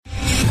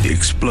The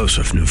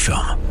explosive new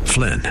film,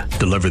 Flynn,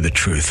 deliver the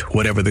truth,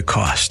 whatever the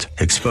cost.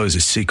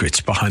 Exposes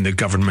secrets behind the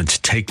government's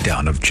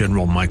takedown of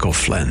General Michael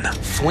Flynn.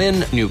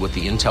 Flynn knew what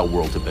the intel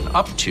world had been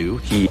up to.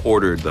 He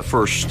ordered the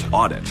first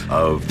audit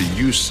of the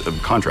use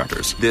of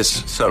contractors.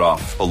 This set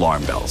off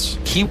alarm bells.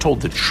 He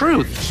told the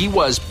truth. He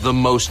was the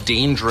most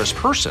dangerous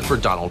person for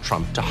Donald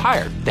Trump to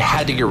hire. They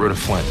had to get rid of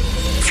Flynn.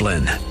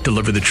 Flynn,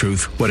 deliver the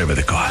truth, whatever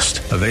the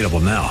cost. Available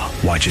now.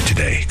 Watch it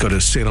today. Go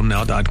to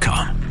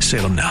salemnow.com.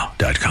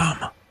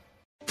 salemnow.com.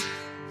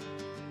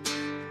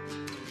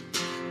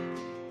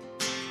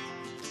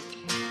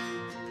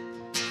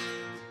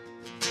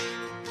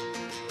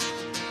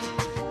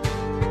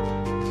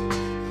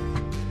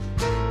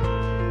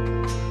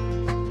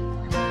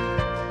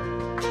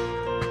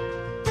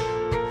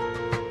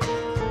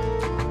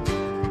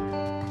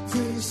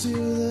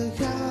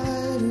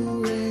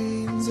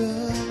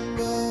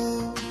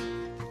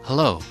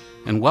 Hello,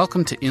 and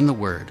welcome to In the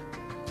Word,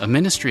 a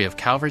ministry of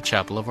Calvary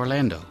Chapel of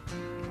Orlando.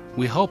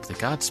 We hope that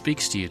God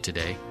speaks to you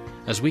today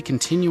as we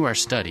continue our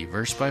study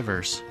verse by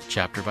verse,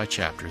 chapter by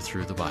chapter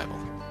through the Bible,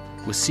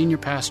 with Senior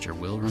Pastor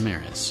Will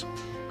Ramirez.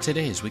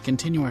 Today, as we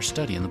continue our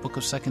study in the book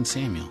of 2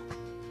 Samuel,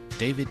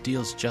 David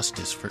deals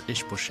justice for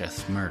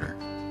Ishbosheth's murder,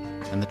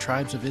 and the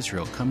tribes of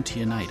Israel come to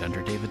unite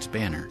under David's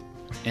banner,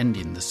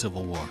 ending the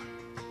civil war.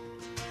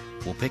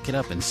 We'll pick it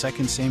up in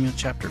 2 Samuel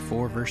chapter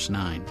 4, verse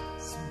 9.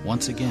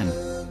 Once again,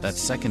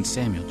 that's 2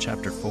 Samuel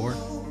chapter 4,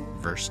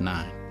 verse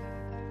 9.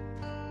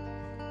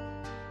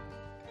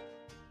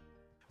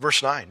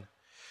 Verse 9.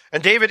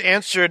 And David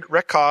answered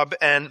Rechab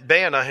and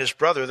Baanah his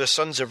brother, the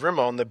sons of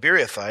Rimmon the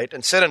Beerothite,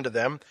 and said unto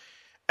them,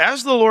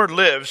 As the Lord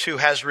lives, who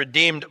has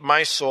redeemed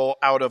my soul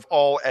out of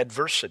all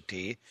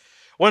adversity,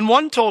 when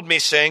one told me,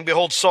 saying,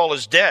 Behold, Saul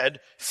is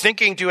dead,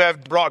 thinking to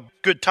have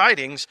brought good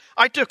tidings,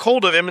 I took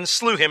hold of him and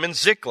slew him in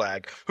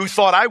Ziklag, who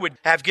thought I would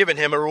have given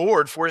him a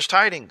reward for his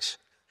tidings.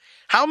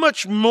 How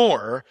much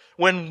more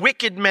when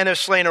wicked men have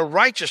slain a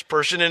righteous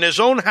person in his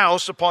own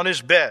house upon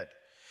his bed?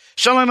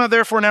 Shall I not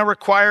therefore now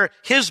require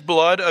his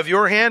blood of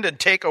your hand and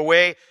take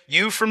away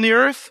you from the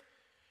earth?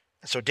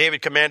 And so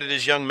David commanded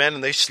his young men,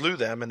 and they slew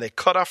them, and they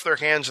cut off their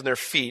hands and their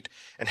feet,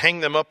 and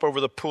hanged them up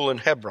over the pool in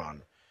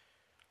Hebron.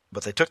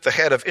 But they took the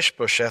head of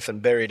Ishbosheth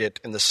and buried it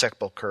in the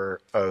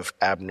sepulchre of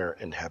Abner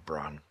in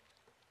Hebron.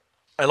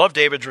 I love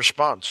David's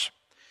response.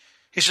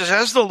 He says,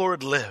 As the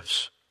Lord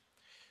lives.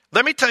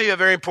 Let me tell you a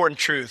very important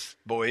truth,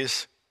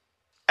 boys.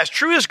 As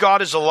true as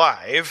God is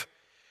alive,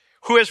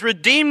 who has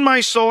redeemed my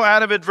soul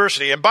out of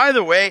adversity. And by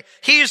the way,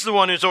 he's the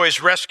one who's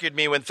always rescued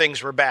me when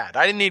things were bad.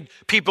 I didn't need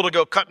people to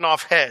go cutting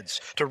off heads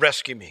to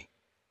rescue me.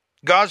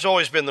 God's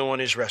always been the one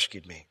who's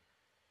rescued me.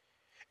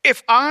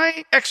 If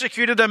I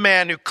executed a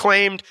man who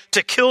claimed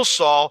to kill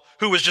Saul,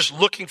 who was just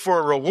looking for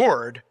a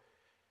reward,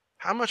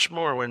 how much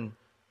more when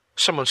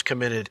someone's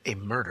committed a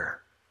murder?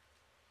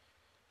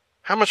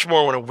 How much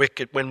more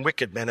when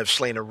wicked men have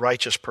slain a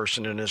righteous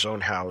person in his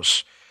own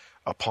house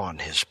upon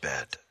his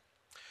bed?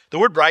 The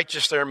word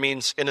righteous there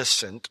means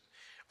innocent.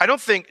 I don't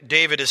think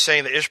David is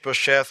saying that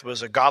Ishbosheth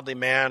was a godly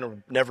man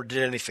or never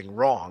did anything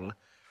wrong.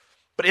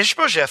 But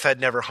Ishbosheth had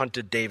never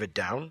hunted David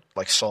down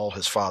like Saul,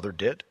 his father,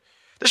 did.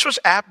 This was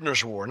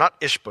Abner's war, not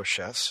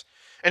Ishbosheth's.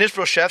 And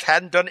Ishbosheth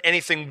hadn't done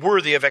anything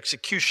worthy of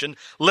execution,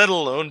 let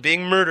alone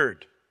being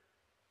murdered.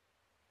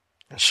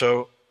 And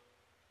so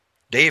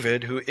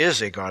David, who is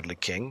a godly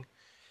king,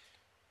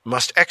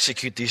 must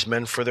execute these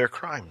men for their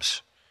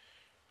crimes.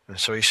 And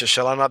so he says,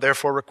 Shall I not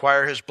therefore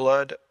require his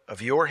blood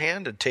of your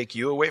hand and take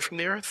you away from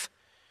the earth?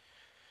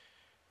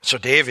 So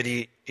David,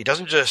 he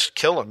doesn't just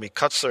kill them. He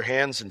cuts their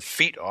hands and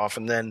feet off,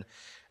 and then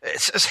it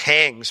says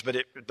hangs, but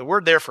the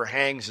word there for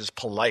hangs is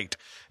polite.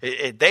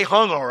 They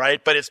hung all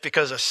right, but it's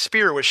because a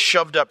spear was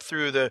shoved up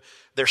through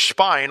their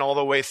spine all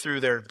the way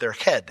through their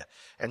head.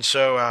 And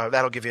so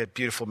that'll give you a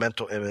beautiful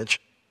mental image.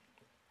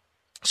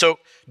 So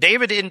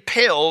David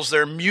impales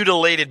their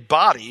mutilated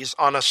bodies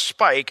on a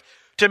spike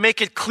to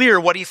make it clear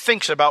what he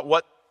thinks about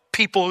what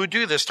people who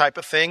do this type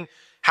of thing,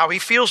 how he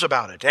feels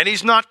about it. And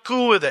he's not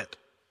cool with it.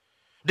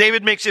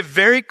 David makes it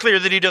very clear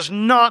that he does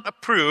not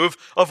approve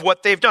of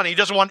what they've done. He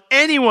doesn't want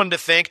anyone to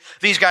think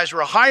these guys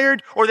were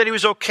hired or that he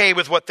was okay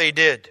with what they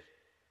did.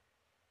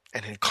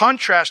 And in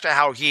contrast to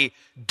how he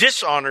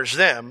dishonors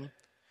them,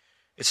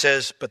 it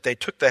says, But they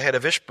took the head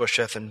of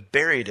Ishbosheth and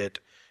buried it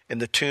in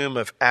the tomb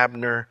of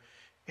Abner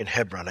in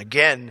Hebron.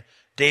 Again,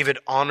 David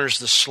honors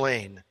the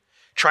slain,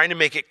 trying to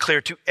make it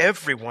clear to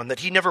everyone that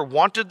he never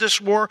wanted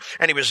this war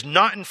and he was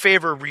not in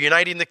favor of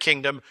reuniting the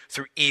kingdom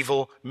through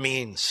evil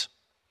means.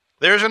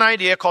 There's an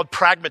idea called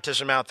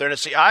pragmatism out there, and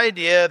it's the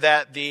idea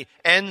that the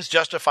ends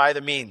justify the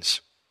means.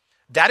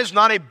 That is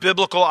not a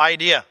biblical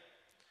idea.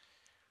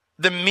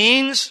 The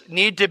means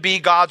need to be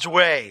God's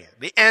way.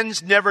 The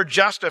ends never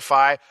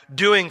justify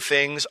doing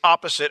things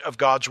opposite of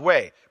God's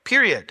way,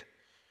 period.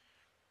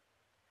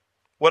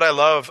 What I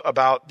love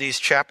about these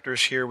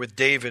chapters here with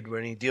David,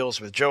 when he deals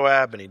with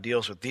Joab and he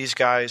deals with these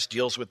guys,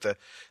 deals with the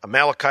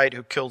Amalekite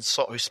who killed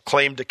Saul, who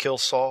claimed to kill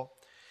Saul.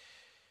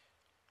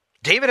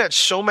 David had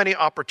so many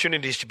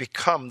opportunities to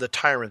become the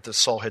tyrant that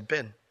Saul had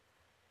been,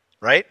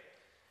 right?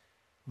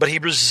 But he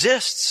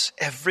resists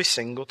every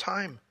single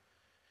time.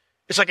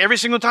 It's like every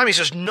single time he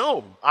says,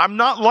 no, I'm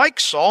not like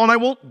Saul and I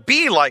won't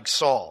be like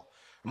Saul.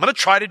 I'm going to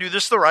try to do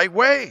this the right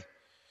way.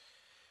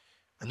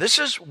 And this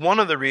is one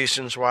of the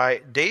reasons why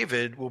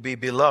David will be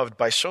beloved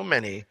by so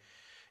many,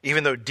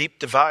 even though deep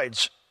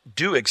divides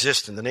do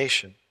exist in the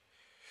nation.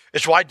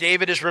 It's why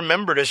David is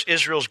remembered as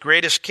Israel's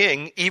greatest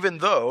king, even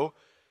though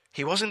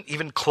he wasn't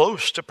even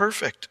close to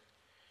perfect.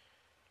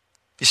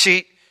 You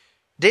see,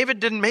 David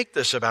didn't make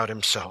this about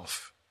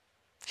himself.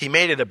 He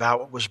made it about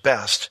what was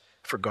best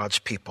for God's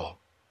people.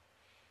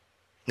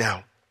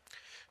 Now,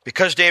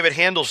 because David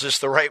handles this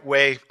the right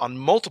way on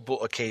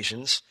multiple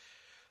occasions,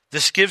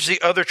 this gives the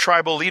other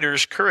tribal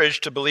leaders courage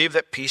to believe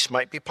that peace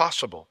might be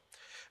possible.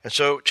 And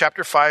so,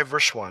 chapter 5,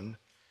 verse 1,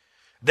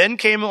 Then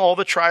came all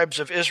the tribes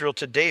of Israel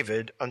to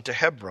David unto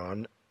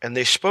Hebron, and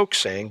they spoke,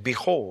 saying,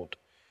 Behold,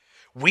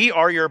 we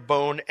are your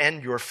bone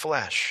and your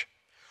flesh.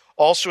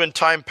 Also in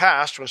time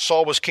past, when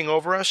Saul was king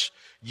over us,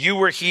 you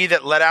were he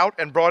that led out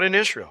and brought in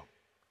Israel.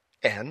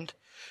 And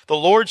the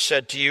Lord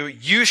said to you,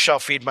 You shall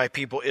feed my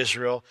people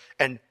Israel,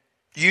 and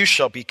you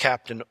shall be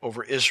captain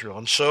over Israel.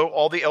 And so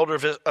all the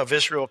elders of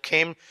Israel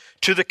came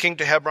to the king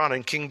to Hebron,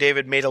 and King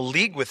David made a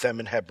league with them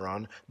in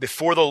Hebron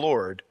before the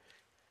Lord,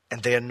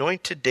 and they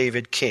anointed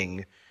David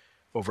king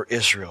over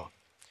Israel.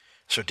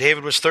 So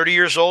David was 30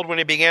 years old when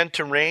he began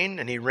to reign,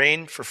 and he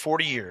reigned for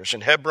 40 years.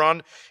 In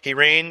Hebron, he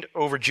reigned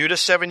over Judah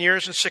 7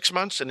 years and 6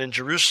 months, and in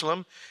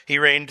Jerusalem, he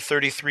reigned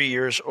 33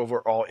 years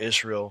over all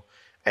Israel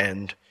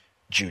and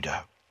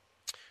Judah.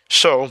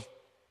 So,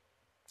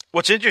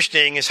 what's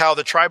interesting is how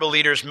the tribal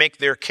leaders make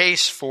their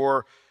case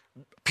for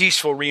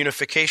peaceful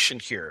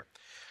reunification here.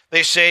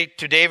 They say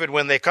to David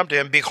when they come to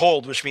him,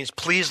 Behold, which means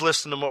please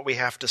listen to what we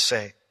have to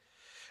say.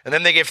 And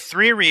then they give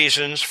 3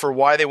 reasons for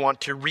why they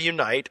want to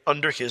reunite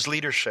under his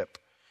leadership.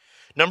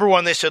 Number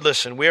 1, they said,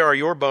 listen, we are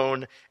your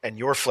bone and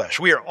your flesh.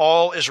 We are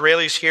all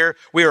Israelis here.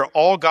 We are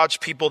all God's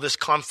people. This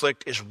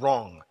conflict is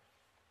wrong.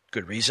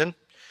 Good reason.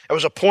 It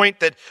was a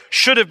point that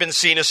should have been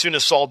seen as soon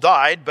as Saul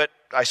died, but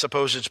I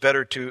suppose it's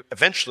better to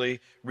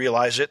eventually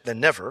realize it than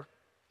never.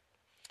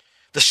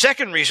 The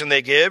second reason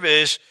they give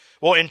is,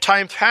 well, in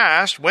time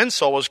past, when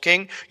Saul was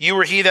king, you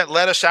were he that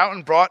led us out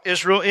and brought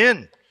Israel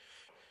in.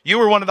 You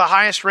were one of the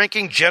highest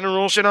ranking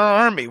generals in our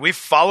army. We've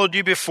followed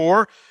you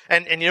before.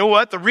 And you know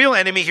what? The real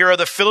enemy here are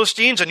the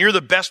Philistines, and you're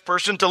the best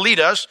person to lead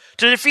us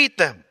to defeat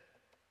them.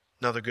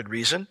 Another good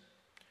reason.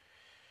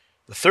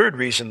 The third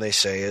reason they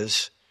say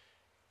is,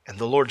 and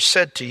the Lord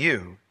said to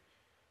you,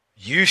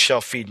 You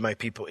shall feed my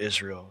people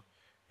Israel.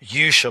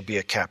 You shall be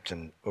a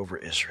captain over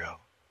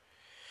Israel.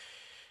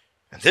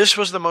 And this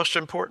was the most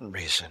important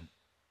reason.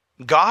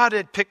 God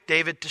had picked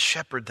David to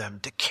shepherd them,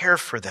 to care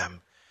for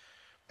them.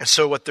 And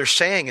so what they're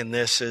saying in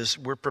this is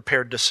we're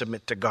prepared to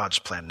submit to God's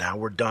plan now.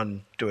 We're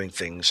done doing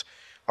things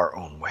our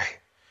own way.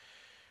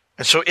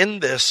 And so in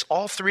this,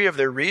 all 3 of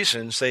their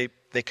reasons, they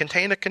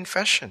contain a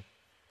confession.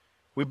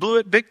 We blew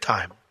it big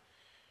time.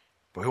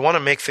 But we want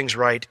to make things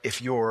right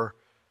if you're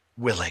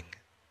willing.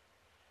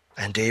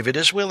 And David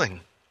is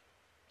willing.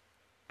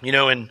 You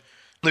know, in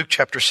Luke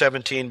chapter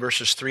 17,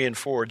 verses 3 and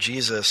 4,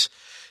 Jesus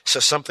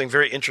says something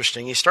very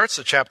interesting. He starts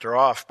the chapter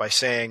off by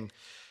saying,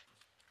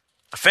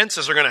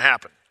 offenses are going to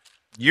happen.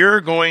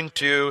 You're going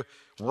to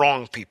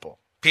wrong people.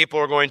 People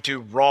are going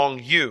to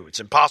wrong you. It's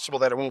impossible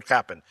that it won't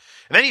happen.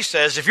 And then he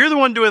says, if you're the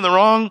one doing the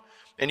wrong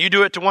and you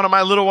do it to one of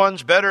my little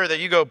ones, better that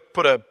you go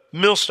put a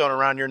millstone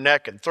around your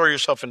neck and throw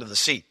yourself into the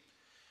sea.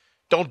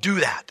 Don't do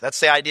that. That's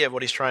the idea of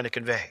what he's trying to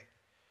convey.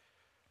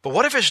 But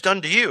what if it's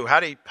done to you? How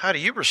do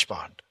you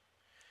respond?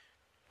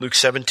 Luke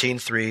 17,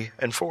 3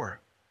 and 4.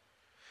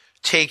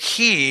 Take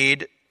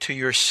heed to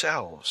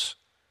yourselves.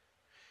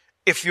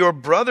 If your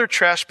brother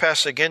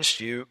trespass against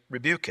you,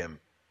 rebuke him.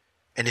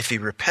 And if he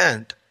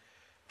repent,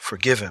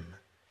 forgive him.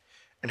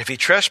 And if he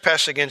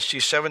trespass against you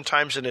 7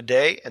 times in a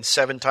day, and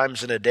 7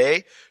 times in a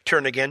day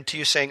turn again to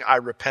you saying, I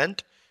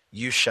repent,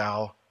 you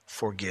shall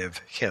forgive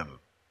him.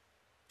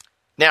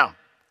 Now,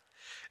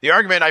 the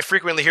argument I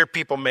frequently hear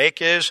people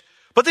make is,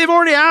 but they've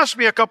already asked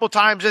me a couple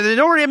times, and they've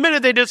already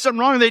admitted they did something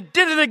wrong, and they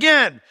did it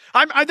again.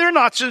 They're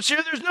not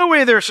sincere. There's no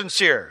way they're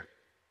sincere.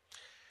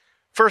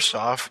 First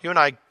off, you and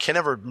I can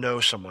never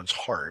know someone's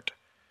heart.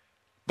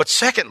 But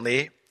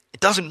secondly, it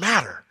doesn't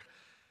matter.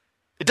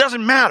 It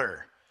doesn't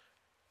matter.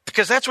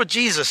 Because that's what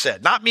Jesus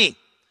said, not me.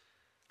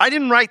 I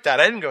didn't write that.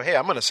 I didn't go, hey,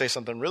 I'm going to say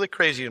something really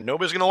crazy and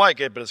nobody's going to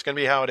like it, but it's going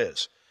to be how it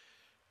is.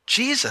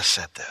 Jesus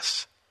said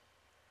this.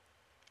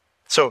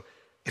 So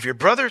if your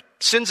brother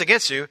sins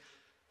against you,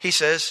 he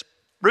says,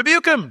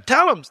 rebuke him.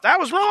 Tell him, that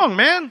was wrong,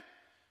 man.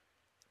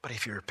 But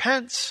if he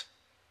repents,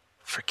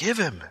 forgive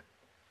him.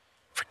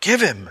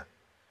 Forgive him.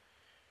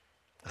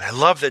 And I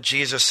love that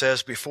Jesus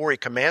says before he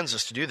commands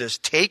us to do this,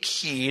 take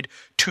heed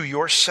to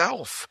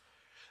yourself.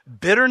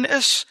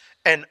 Bitterness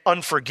and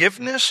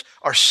unforgiveness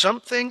are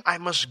something I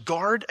must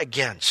guard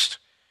against.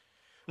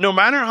 No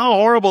matter how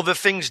horrible the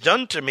things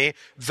done to me,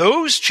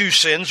 those 2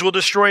 sins will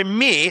destroy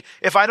me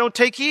if I don't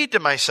take heed to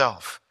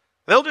myself.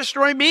 They'll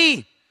destroy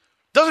me.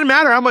 Doesn't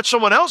matter how much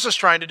someone else is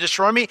trying to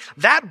destroy me.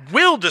 That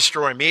will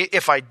destroy me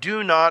if I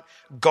do not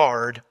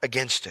guard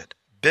against it.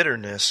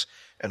 Bitterness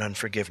and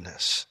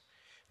unforgiveness.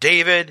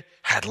 David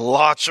had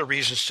lots of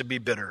reasons to be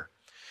bitter.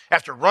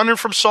 After running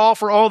from Saul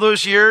for all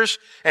those years,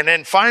 and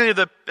then finally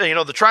the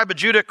tribe of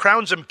Judah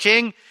crowns him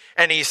king,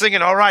 and he's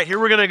thinking, all right, here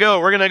we're going to go.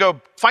 We're going to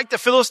go fight the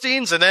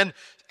Philistines, and then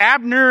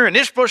Abner and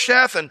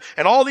Ishbosheth and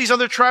all these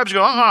other tribes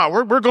go,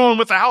 we're going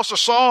with the house of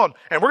Saul,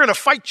 and we're going to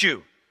fight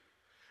you.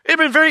 It'd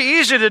been very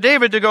easy to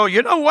David to go,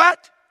 you know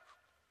what?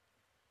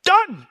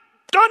 Done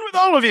with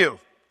all of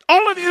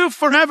you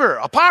forever.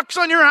 A pox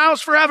on your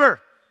house forever.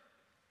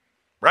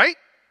 Right?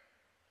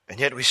 And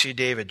yet we see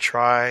David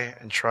try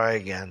and try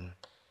again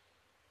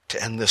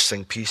to end this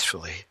thing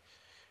peacefully.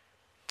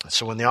 And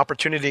so when the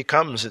opportunity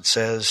comes, it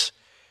says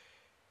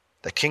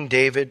that King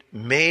David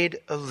made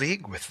a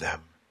league with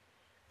them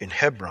in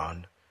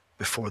Hebron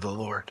before the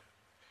Lord.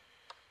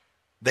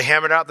 They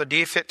hammered out the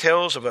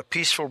details of a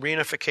peaceful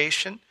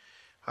reunification,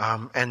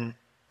 and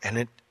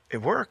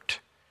it worked.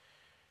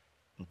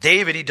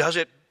 David,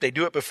 they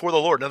do it before the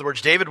Lord. In other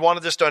words, David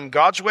wanted this done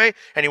God's way,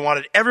 and he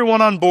wanted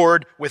everyone on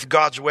board with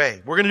God's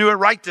way. We're going to do it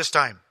right this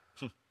time.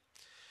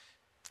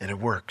 And it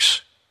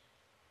works.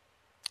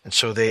 And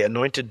so they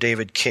anointed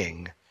David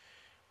king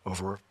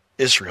over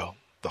Israel,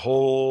 the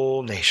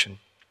whole nation.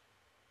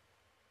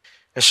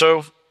 And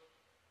so,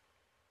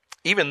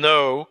 even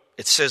though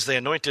it says they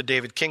anointed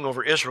David king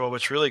over Israel,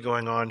 what's really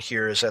going on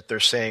here is that they're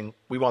saying,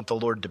 we want the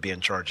Lord to be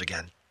in charge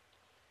again.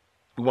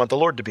 We want the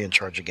Lord to be in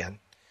charge again.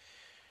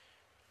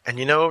 And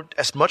you know,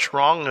 as much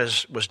wrong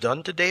as was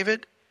done to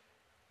David,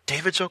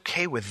 David's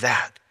okay with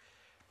that,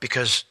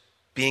 because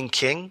being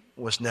king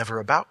was never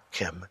about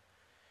him.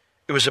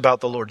 It was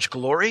about the Lord's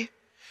glory,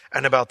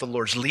 and about the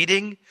Lord's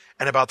leading,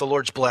 and about the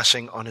Lord's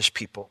blessing on his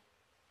people.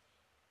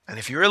 And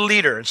if you're a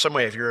leader in some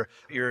way, if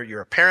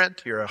you're a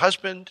parent, you're a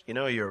husband,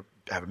 you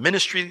have a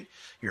ministry,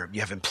 you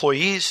have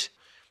employees,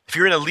 if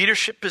you're in a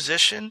leadership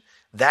position,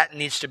 that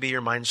needs to be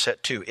your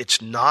mindset too.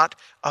 It's not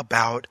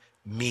about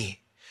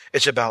me.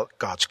 It's about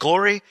God's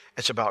glory,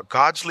 it's about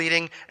God's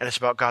leading, and it's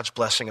about God's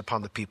blessing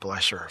upon the people I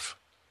serve.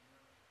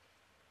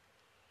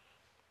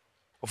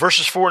 Well,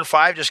 verses 4 and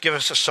 5 just give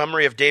us a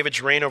summary of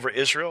David's reign over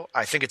Israel.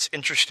 I think it's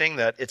interesting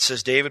that it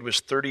says David was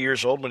 30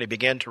 years old when he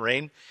began to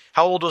reign.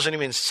 How old was he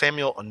when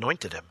Samuel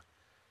anointed him?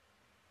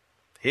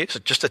 He was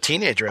just a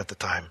teenager at the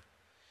time.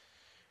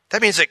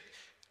 That means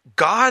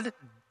that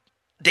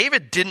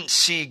David didn't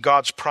see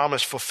God's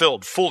promise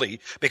fulfilled fully,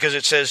 because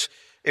it says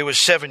it was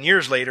 7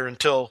 years later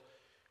until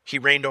he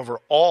reigned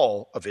over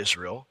all of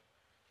Israel.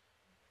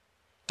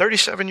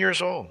 37 years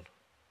old.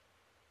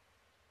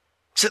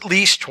 It's at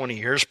least 20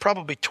 years,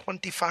 probably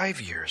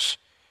 25 years,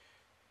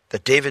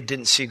 that David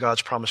didn't see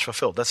God's promise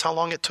fulfilled. That's how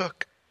long it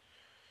took.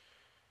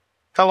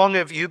 How long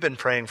have you been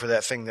praying for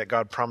that thing that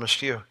God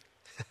promised you?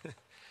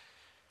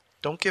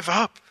 Don't give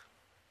up.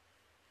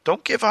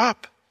 Don't give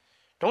up.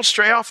 Don't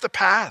stray off the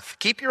path.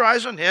 Keep your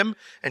eyes on him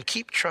and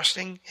keep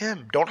trusting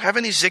him. Don't have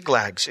any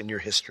zigzags in your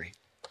history.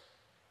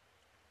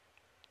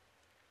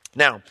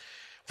 Now,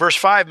 verse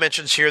 5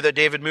 mentions here that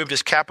David moved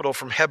his capital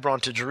from Hebron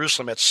to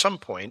Jerusalem at some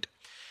point.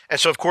 And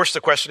so, of course, the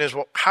question is,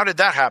 well, how did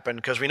that happen?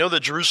 Because we know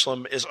that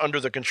Jerusalem is under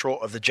the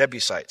control of the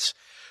Jebusites.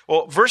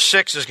 Well, verse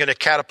 6 is going to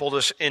catapult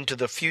us into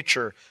the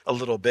future a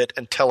little bit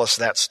and tell us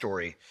that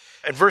story.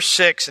 And verse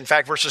 6, in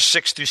fact, verses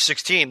 6 through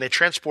 16, they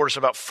transport us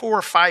about 4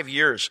 or 5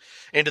 years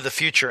into the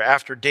future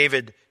after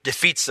David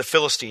defeats the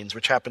Philistines,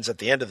 which happens at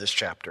the end of this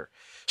chapter.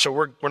 So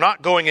we're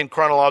not going in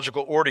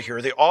chronological order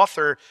here. The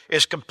author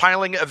is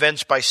compiling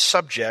events by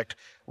subject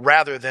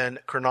rather than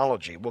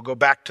chronology. We'll go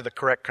back to the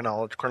correct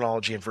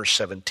chronology in verse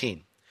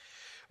 17.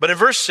 But in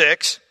verse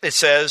 6, it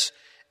says,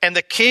 "And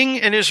the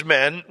king and his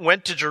men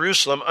went to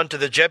Jerusalem unto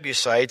the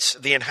Jebusites,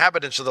 the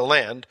inhabitants of the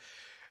land,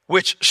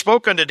 which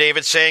spoke unto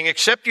David, saying,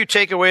 Except you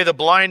take away the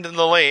blind and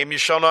the lame, you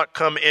shall not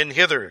come in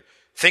hither.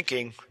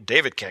 Thinking,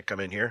 David can't come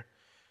in here.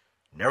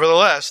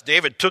 Nevertheless,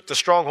 David took the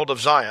stronghold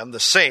of Zion, the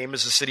same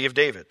as the city of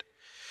David.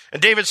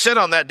 And David said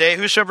on that day,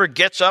 Whosoever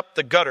gets up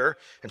the gutter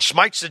and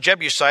smites the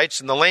Jebusites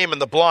and the lame and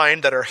the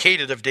blind that are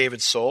hated of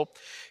David's soul,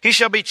 he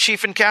shall be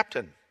chief and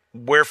captain.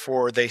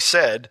 Wherefore they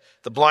said,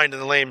 The blind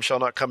and the lame shall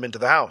not come into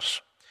the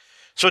house.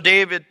 So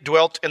David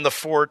dwelt in the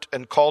fort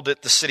and called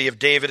it the city of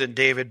David, and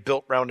David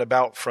built round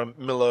about from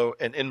Millo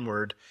and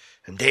inward.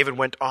 And David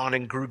went on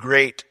and grew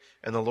great,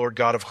 and the Lord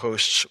God of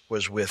hosts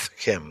was with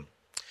him."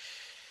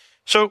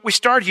 So we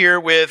start here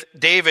with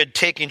David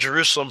taking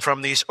Jerusalem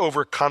from these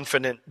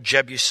overconfident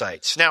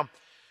Jebusites. Now,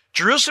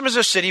 Jerusalem is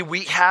a city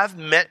we have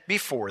met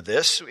before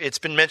this. It's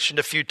been mentioned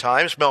a few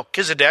times.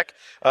 Melchizedek,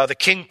 the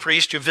king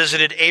priest who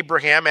visited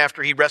Abraham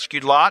after he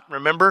rescued Lot,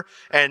 remember?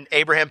 And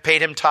Abraham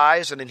paid him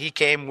tithes, and then he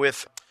came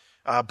with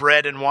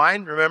bread and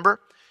wine,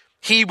 remember?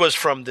 He was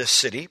from this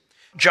city.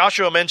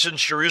 Joshua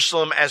mentions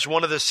Jerusalem as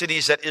one of the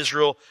cities that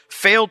Israel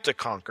failed to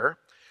conquer.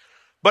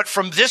 But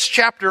from this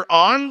chapter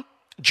on,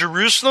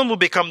 Jerusalem will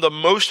become the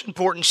most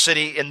important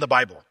city in the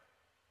Bible.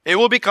 It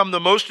will become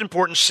the most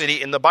important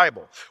city in the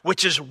Bible,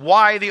 which is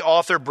why the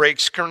author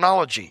breaks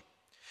chronology.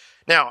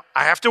 Now,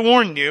 I have to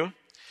warn you,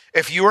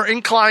 If you are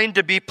inclined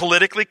to be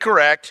politically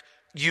correct,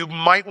 you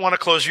might want to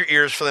close your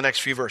ears for the next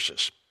few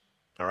verses.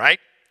 All right?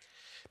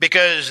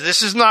 Because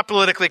this is not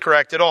politically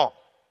correct at all.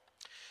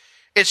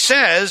 It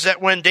says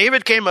that when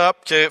David came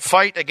up to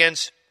fight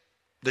against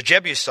the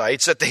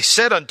Jebusites, that they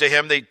said unto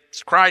him, they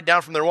cried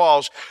down from their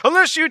walls,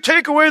 unless you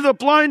take away the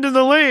blind and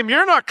the lame,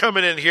 you're not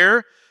coming in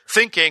here.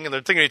 Thinking, and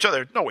they're thinking to each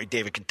other, no way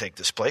David can take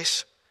this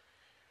place.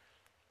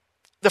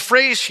 The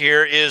phrase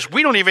here is,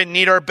 we don't even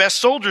need our best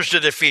soldiers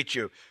to defeat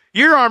you.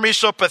 Your army's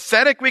so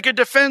pathetic we could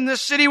defend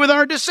this city with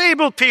our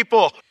disabled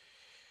people.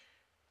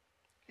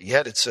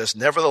 Yet it says,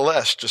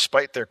 nevertheless,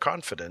 despite their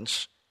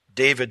confidence,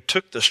 David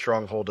took the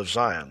stronghold of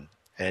Zion,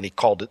 and he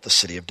called it the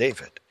city of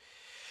David.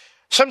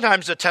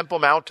 Sometimes the Temple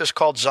Mount is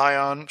called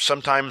Zion.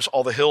 Sometimes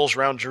all the hills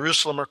around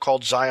Jerusalem are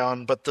called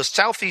Zion. But the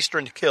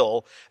southeastern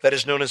hill that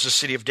is known as the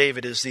city of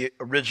David is the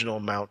original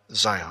Mount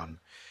Zion.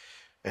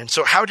 And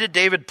so how did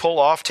David pull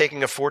off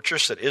taking a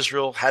fortress that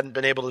Israel hadn't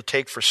been able to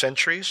take for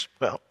centuries?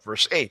 Well,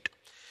 verse 8.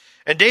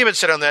 And David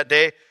said on that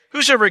day,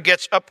 whosoever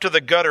gets up to the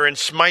gutter and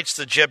smites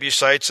the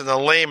Jebusites and the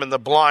lame and the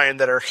blind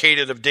that are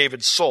hated of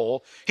David's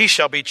soul, he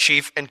shall be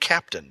chief and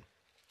captain.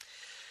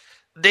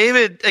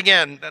 David,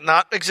 again,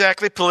 not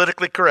exactly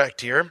politically correct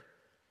here.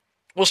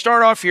 We'll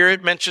start off here.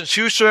 It mentions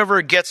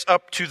whosoever gets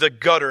up to the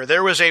gutter.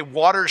 There was a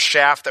water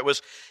shaft that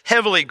was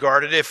heavily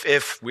guarded.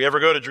 If we ever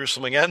go to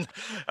Jerusalem again,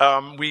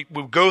 we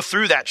go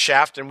through that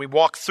shaft and we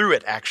walk through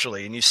it,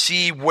 actually. And you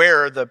see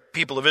where the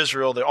people of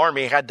Israel, the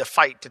army, had to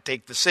fight to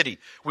take the city.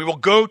 We will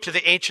go to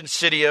the ancient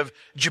city of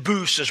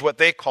Jebus, is what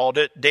they called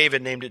it.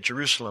 David named it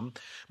Jerusalem.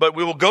 But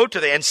we will go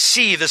to and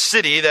see the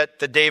city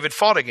that David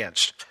fought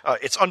against.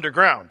 It's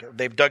underground.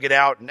 They've dug it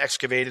out and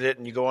excavated it,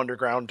 and you go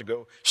underground to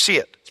go see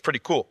it. It's pretty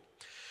cool.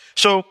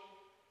 So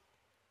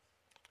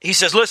he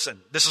says, listen,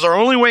 this is our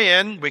only way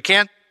in. We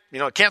can't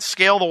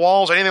scale the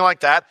walls or anything like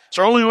that. It's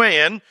our only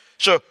way in.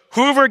 So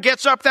whoever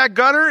gets up that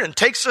gutter and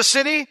takes the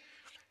city,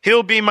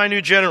 he'll be my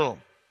new general.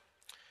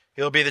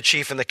 He'll be the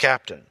chief and the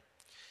captain.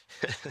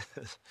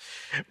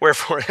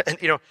 Wherefore,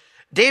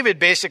 David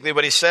basically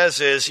what he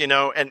says is,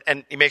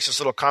 and he makes this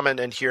little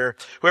comment in here,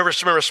 whoever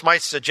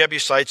smites the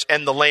Jebusites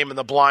and the lame and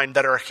the blind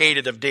that are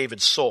hated of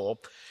David's soul.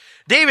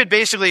 David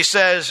basically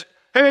says,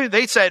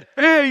 they said,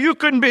 you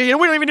couldn't be,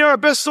 we don't even need our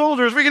best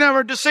soldiers. We can have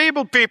our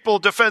disabled people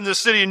defend the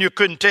city and you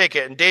couldn't take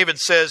it. And David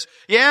says,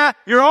 yeah,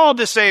 you're all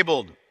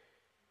disabled.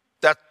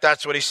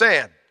 That's what he's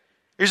saying.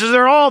 He says,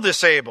 they're all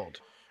disabled.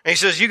 And he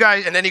says, you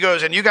guys, and then he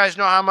goes, and you guys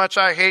know how much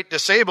I hate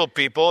disabled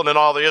people. And then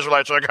all the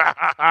Israelites are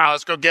like,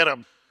 let's go get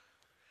them.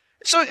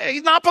 So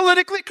he's not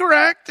politically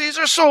correct. These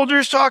are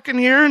soldiers talking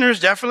here, and there's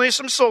definitely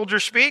some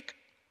soldier speak.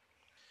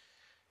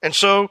 And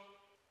so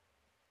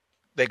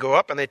they go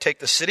up and they take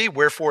the city.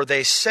 Wherefore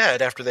they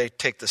said, after they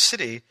take the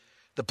city,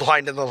 the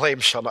blind and the lame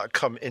shall not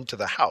come into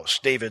the house,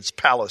 David's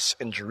palace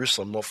in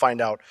Jerusalem. We'll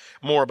find out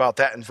more about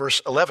that in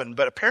verse 11.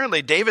 But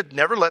apparently David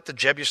never let the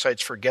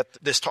Jebusites forget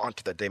this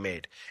taunt that they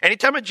made.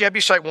 Anytime a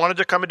Jebusite wanted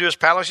to come into his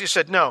palace, he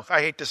said, no, I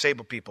hate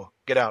disabled people.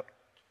 Get out.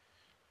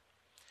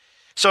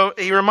 So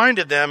he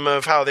reminded them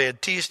of how they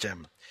had teased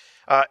him.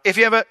 If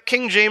you have a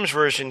King James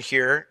version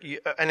here,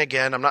 and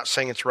again, I'm not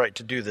saying it's right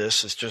to do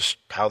this, it's just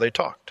how they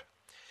talked.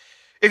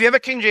 If you have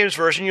a King James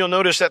version, you'll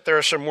notice that there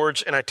are some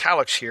words in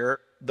italics here,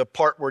 the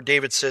part where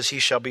David says he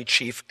shall be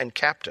chief and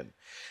captain.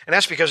 And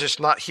that's because it's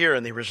not here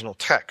in the original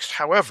text.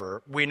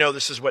 However, we know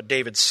this is what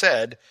David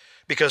said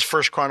because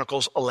 1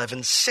 Chronicles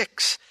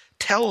 11:6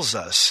 tells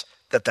us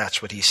that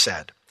that's what he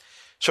said.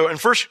 So in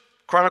 1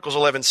 Chronicles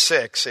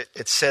 11:6,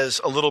 it says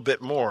a little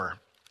bit more.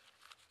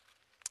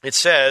 It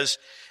says,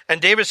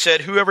 and David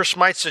said, whoever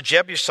smites the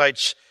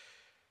Jebusites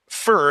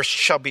first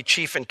shall be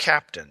chief and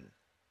captain.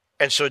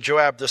 And so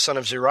Joab, the son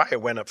of Zeruiah,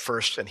 went up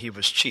first, and he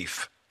was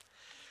chief.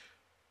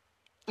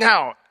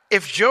 Now,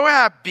 if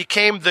Joab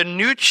became the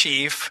new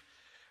chief,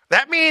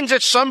 that means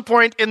at some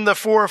point in the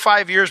 4 or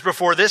 5 years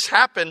before this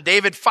happened,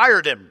 David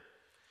fired him.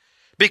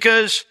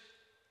 Because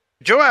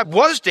Joab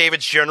was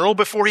David's general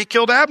before he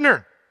killed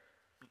Abner.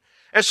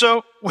 And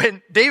so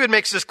when David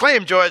makes this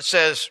claim, Joab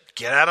says,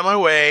 get out of my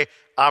way,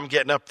 I'm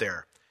getting up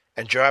there.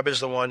 And Joab is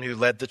the one who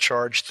led the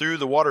charge through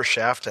the water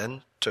shaft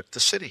and took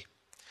the city.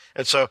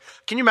 And so,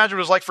 can you imagine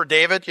what it was like for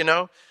David,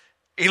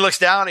 He looks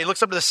down, he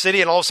looks up to the city,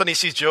 and all of a sudden he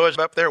sees Joab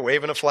up there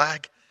waving a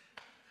flag.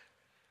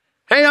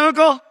 Hey,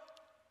 uncle,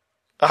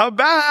 I'm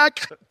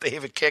back.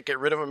 David can't get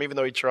rid of him even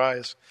though he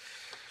tries.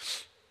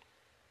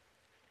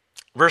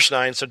 Verse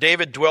 9, so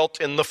David dwelt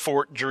in the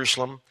fort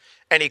Jerusalem,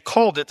 and he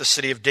called it the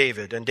city of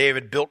David. And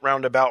David built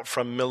round about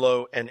from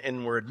Millo and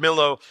inward.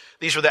 Millo,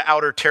 these were the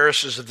outer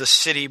terraces of the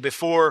city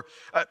before.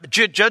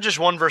 Judges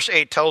 1 verse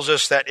 8 tells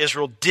us that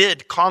Israel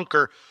did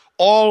conquer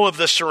all of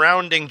the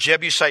surrounding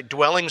Jebusite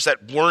dwellings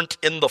that weren't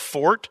in the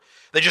fort.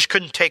 They just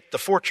couldn't take the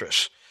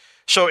fortress.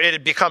 So it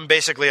had become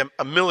basically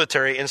a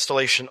military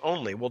installation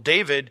only. Well,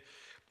 David,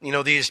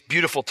 these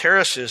beautiful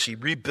terraces, he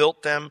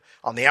rebuilt them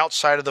on the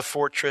outside of the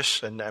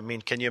fortress. And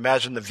can you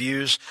imagine the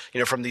views,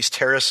 from these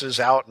terraces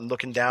out and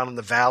looking down in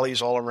the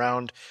valleys all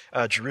around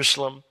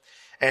Jerusalem?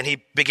 And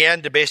he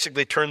began to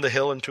basically turn the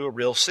hill into a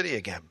real city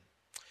again.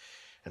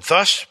 And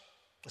thus,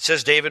 It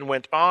says David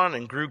went on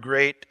and grew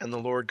great, and the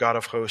Lord God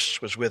of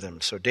hosts was with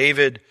him. So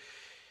David,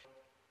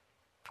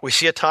 we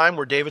see a time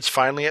where David's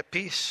finally at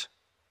peace.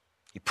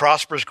 He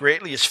prospers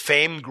greatly. His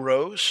fame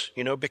grows,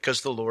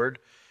 because the Lord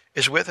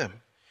is with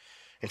him.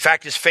 In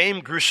fact, his fame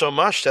grew so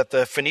much that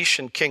the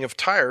Phoenician king of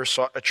Tyre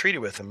sought a treaty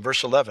with him.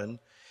 Verse 11,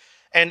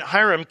 and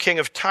Hiram, king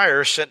of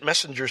Tyre, sent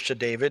messengers to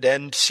David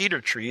and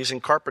cedar trees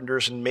and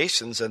carpenters and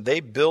masons, and they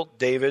built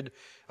David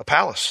a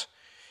palace.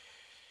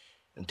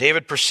 And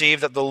David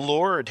perceived that the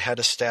Lord had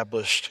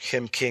established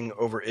him king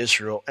over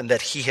Israel, and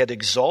that he had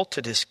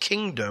exalted his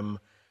kingdom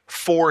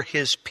for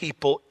his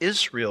people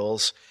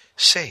Israel's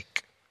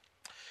sake.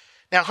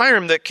 Now,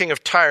 Hiram, the king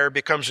of Tyre,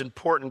 becomes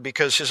important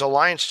because his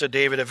alliance to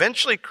David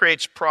eventually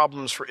creates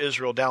problems for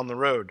Israel down the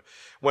road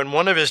when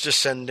one of his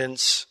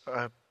descendants,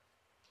 a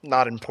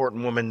not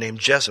important woman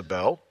named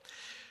Jezebel,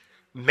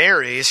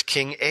 marries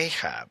King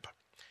Ahab.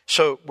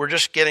 So we're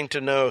just getting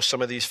to know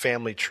some of these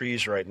family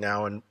trees right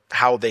now and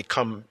how they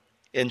come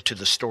into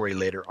the story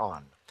later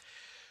on.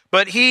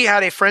 But he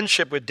had a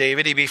friendship with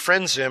David. He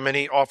befriends him and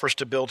he offers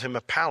to build him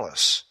a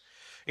palace.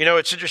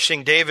 It's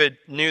interesting. David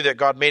knew that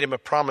God made him a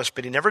promise,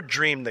 but he never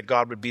dreamed that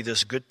God would be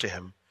this good to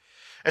him.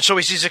 And so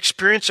as he's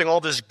experiencing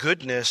all this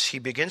goodness, he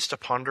begins to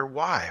ponder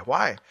why.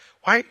 Why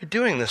are you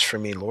doing this for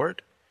me,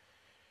 Lord?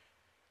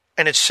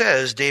 And it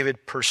says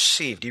David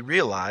perceived, he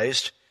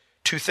realized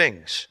two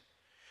things.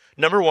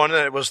 Number one,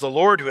 that it was the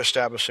Lord who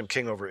established him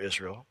king over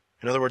Israel.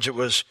 In other words, it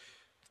was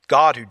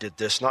God who did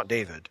this, not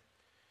David.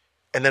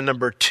 And then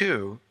number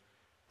two,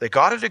 that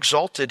God had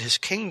exalted his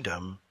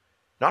kingdom,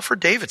 not for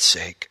David's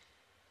sake,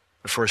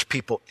 but for his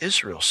people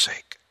Israel's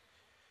sake.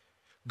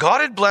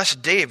 God had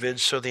blessed David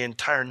so the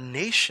entire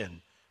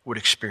nation would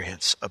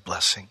experience a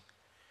blessing.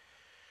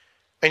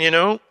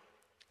 And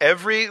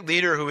every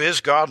leader who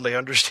is godly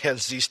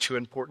understands these two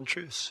important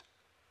truths.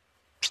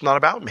 It's not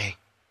about me.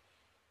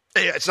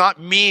 It's not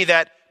me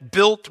that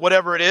built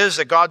whatever it is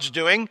that God's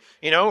doing,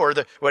 or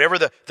whatever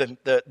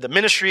the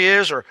ministry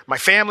is, or my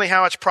family,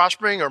 how it's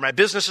prospering, or my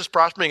business is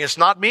prospering. It's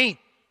not me.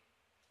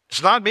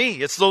 It's not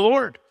me. It's the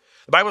Lord.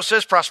 The Bible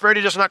says prosperity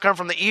does not come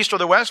from the east or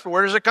the west, but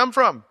where does it come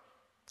from?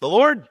 The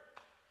Lord.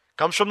 It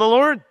comes from the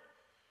Lord.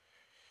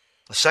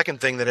 The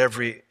second thing that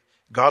every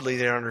godly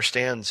leader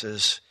understands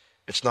is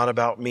it's not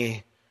about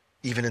me,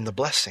 even in the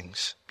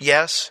blessings.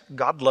 Yes,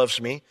 God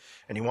loves me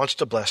and he wants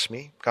to bless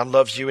me. God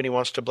loves you and he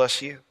wants to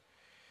bless you.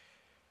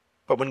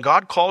 But when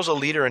God calls a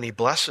leader and he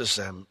blesses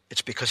them,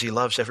 it's because he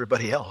loves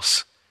everybody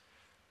else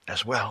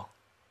as well.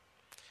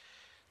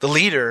 The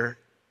leader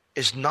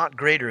is not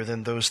greater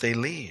than those they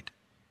lead.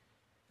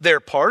 They're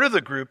part of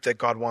the group that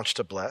God wants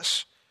to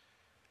bless,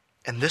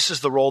 and this is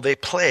the role they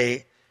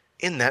play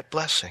in that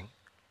blessing.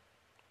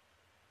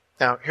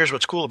 Now, here's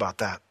what's cool about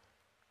that.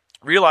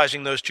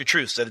 Realizing those two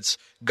truths, that it's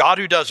God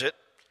who does it,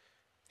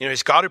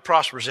 it's God who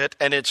prospers it,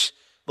 and it's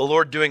the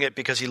Lord doing it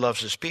because he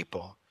loves his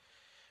people.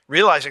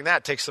 Realizing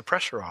that takes the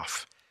pressure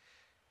off.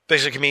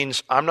 Basically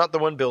means I'm not the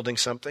one building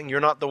something, you're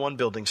not the one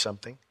building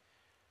something.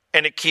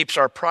 And it keeps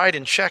our pride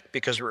in check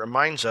because it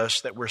reminds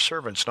us that we're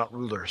servants, not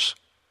rulers.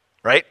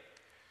 Right?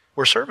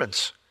 We're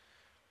servants.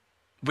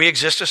 We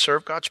exist to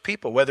serve God's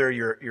people, whether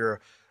you're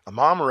a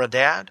mom or a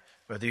dad,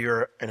 whether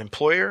you're an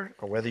employer,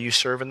 or whether you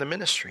serve in the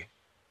ministry.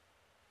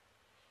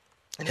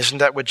 And isn't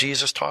that what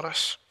Jesus taught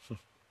us?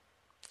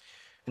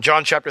 In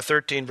John chapter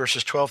 13,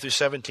 verses 12 through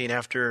 17,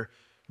 after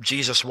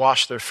Jesus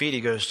washed their feet,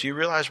 he goes, do you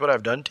realize what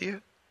I've done to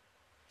you?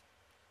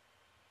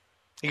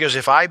 He goes,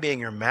 if I, being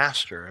your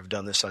master, have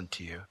done this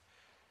unto you,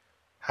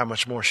 how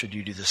much more should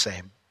you do the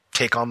same?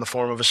 Take on the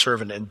form of a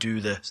servant and do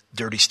the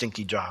dirty,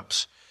 stinky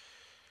jobs.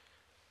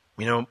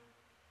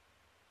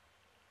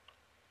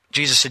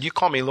 Jesus said, you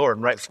call me Lord,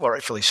 and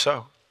rightfully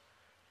so.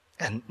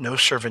 And no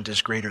servant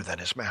is greater than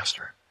his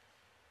master.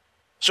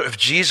 So if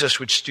Jesus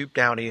would stoop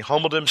down, he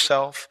humbled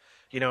himself,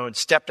 and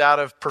stepped out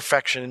of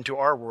perfection into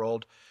our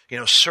world,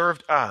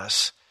 served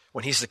us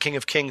when he's the King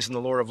of Kings and the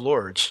Lord of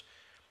Lords,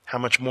 how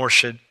much more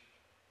should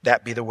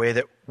that be the way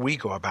that we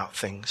go about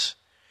things?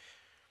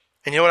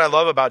 And what I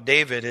love about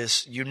David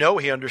is,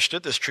 he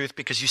understood this truth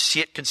because you see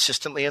it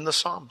consistently in the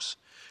Psalms.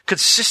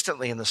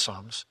 Consistently in the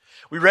Psalms.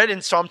 We read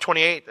in Psalm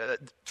 28,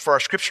 for our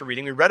scripture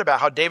reading, we read about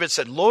how David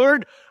said,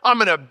 Lord,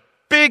 I'm in a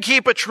big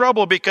heap of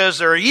trouble because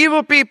there are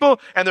evil people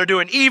and they're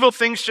doing evil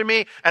things to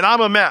me and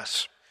I'm a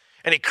mess.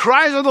 And he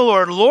cries to the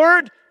Lord,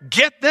 Lord,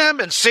 get them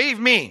and save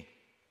me.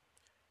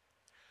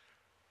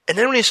 And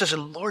then when he says,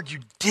 Lord, you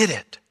did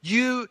it.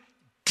 You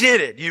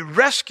did it. You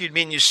rescued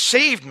me and you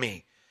saved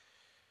me.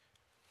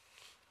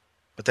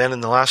 But then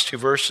in the last two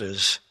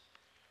verses,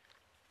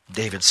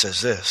 David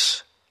says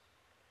this.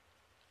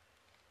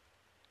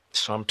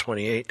 Psalm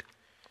 28.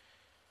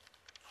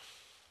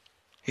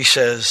 He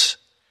says,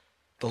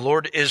 the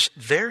Lord is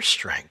their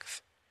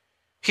strength.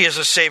 He is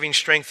a saving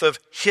strength of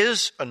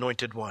his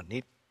anointed one,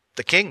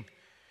 the king.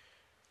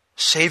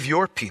 Save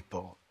your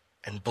people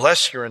and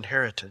bless your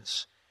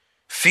inheritance.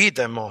 Feed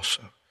them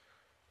also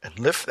and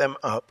lift them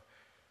up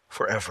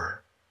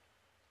forever.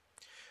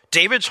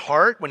 David's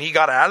heart, when he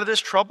got out of this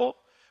trouble,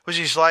 was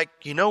he's like,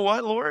 you know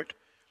what, Lord?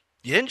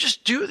 You didn't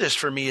just do this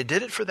for me, you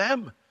did it for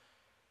them.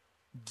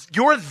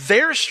 You're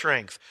their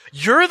strength.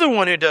 You're the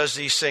one who does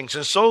these things.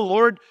 And so,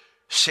 Lord,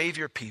 save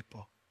your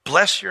people.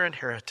 Bless your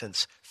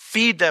inheritance.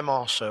 Feed them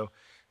also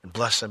and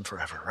bless them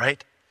forever,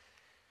 right?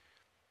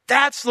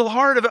 That's the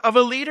heart of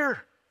a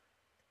leader.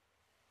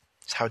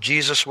 It's how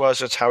Jesus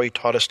was. It's how he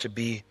taught us to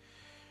be.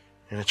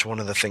 And it's one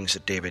of the things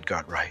that David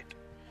got right.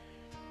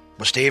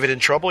 Was David in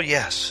trouble?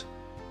 Yes.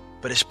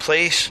 But his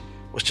place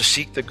was to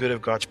seek the good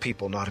of God's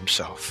people, not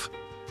himself.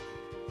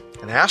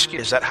 And I ask you,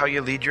 is that how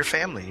you lead your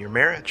family, your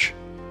marriage?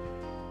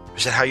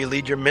 Is that how you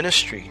lead your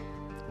ministry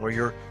or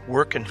your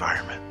work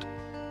environment?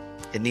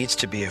 It needs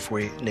to be if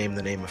we name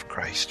the name of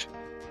Christ.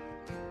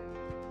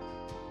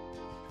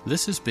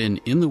 This has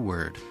been In the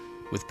Word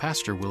with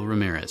Pastor Will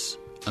Ramirez,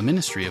 a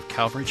ministry of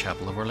Calvary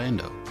Chapel of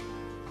Orlando.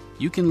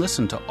 You can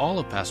listen to all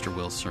of Pastor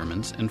Will's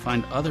sermons and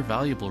find other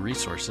valuable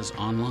resources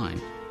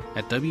online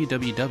at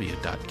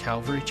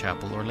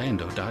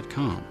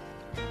www.calvarychapelorlando.com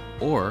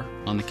or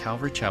on the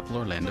Calvary Chapel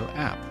Orlando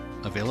app,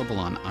 available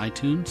on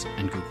iTunes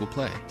and Google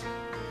Play.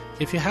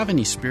 If you have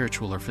any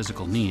spiritual or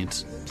physical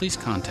needs, please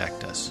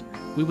contact us.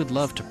 We would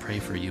love to pray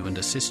for you and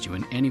assist you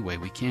in any way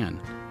we can.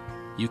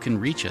 You can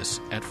reach us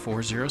at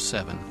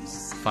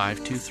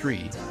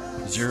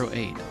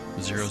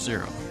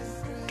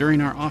 407-523-0800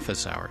 during our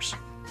office hours,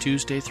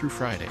 Tuesday through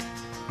Friday,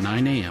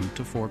 9 a.m.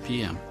 to 4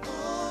 p.m.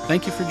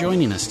 Thank you for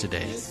joining us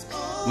today.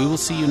 We will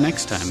see you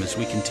next time as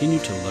we continue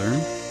to learn,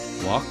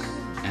 walk,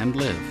 and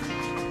live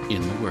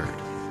in the Word.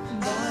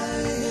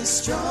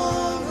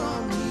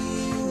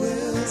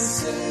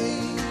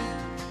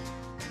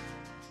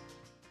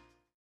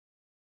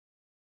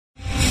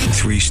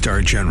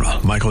 Three-star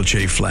General Michael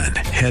J. Flynn,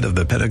 head of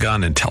the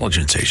Pentagon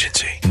Intelligence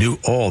Agency, knew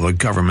all the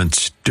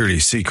government's dirty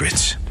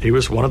secrets. He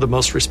was one of the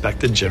most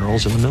respected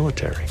generals in the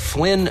military.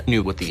 Flynn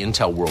knew what the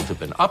intel world had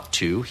been up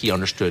to. He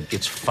understood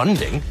its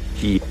funding.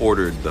 He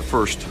ordered the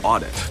first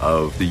audit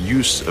of the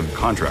use of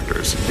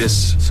contractors.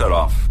 This set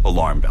off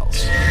alarm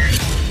bells.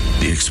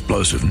 The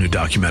explosive new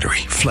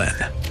documentary, Flynn,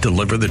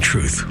 Deliver the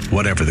Truth,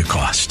 Whatever the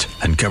Cost,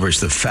 uncovers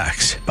the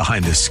facts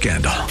behind this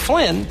scandal.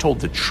 Flynn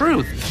told the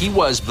truth. He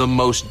was the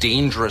most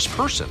dangerous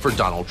person for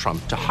Donald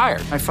Trump to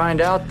hire. I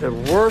find out the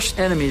worst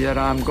enemy that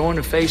I'm going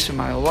to face in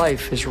my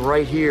life is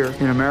right here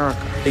in America.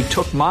 They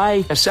took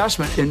my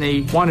assessment and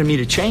they wanted me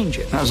to change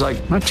it. And I was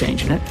like, I'm not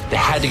changing it. They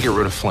had to get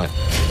rid of Flynn.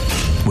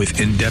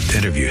 With in-depth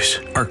interviews,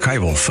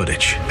 archival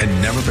footage,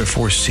 and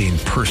never-before-seen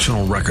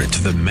personal records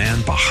of the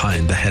man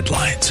behind the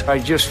headlines. I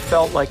just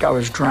felt like I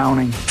was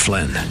drowning.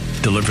 Flynn,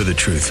 Deliver the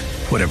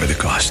Truth, Whatever the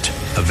Cost.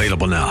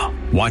 Available now.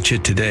 Watch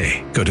it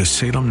today. Go to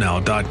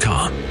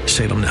salemnow.com.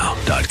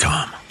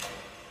 salemnow.com.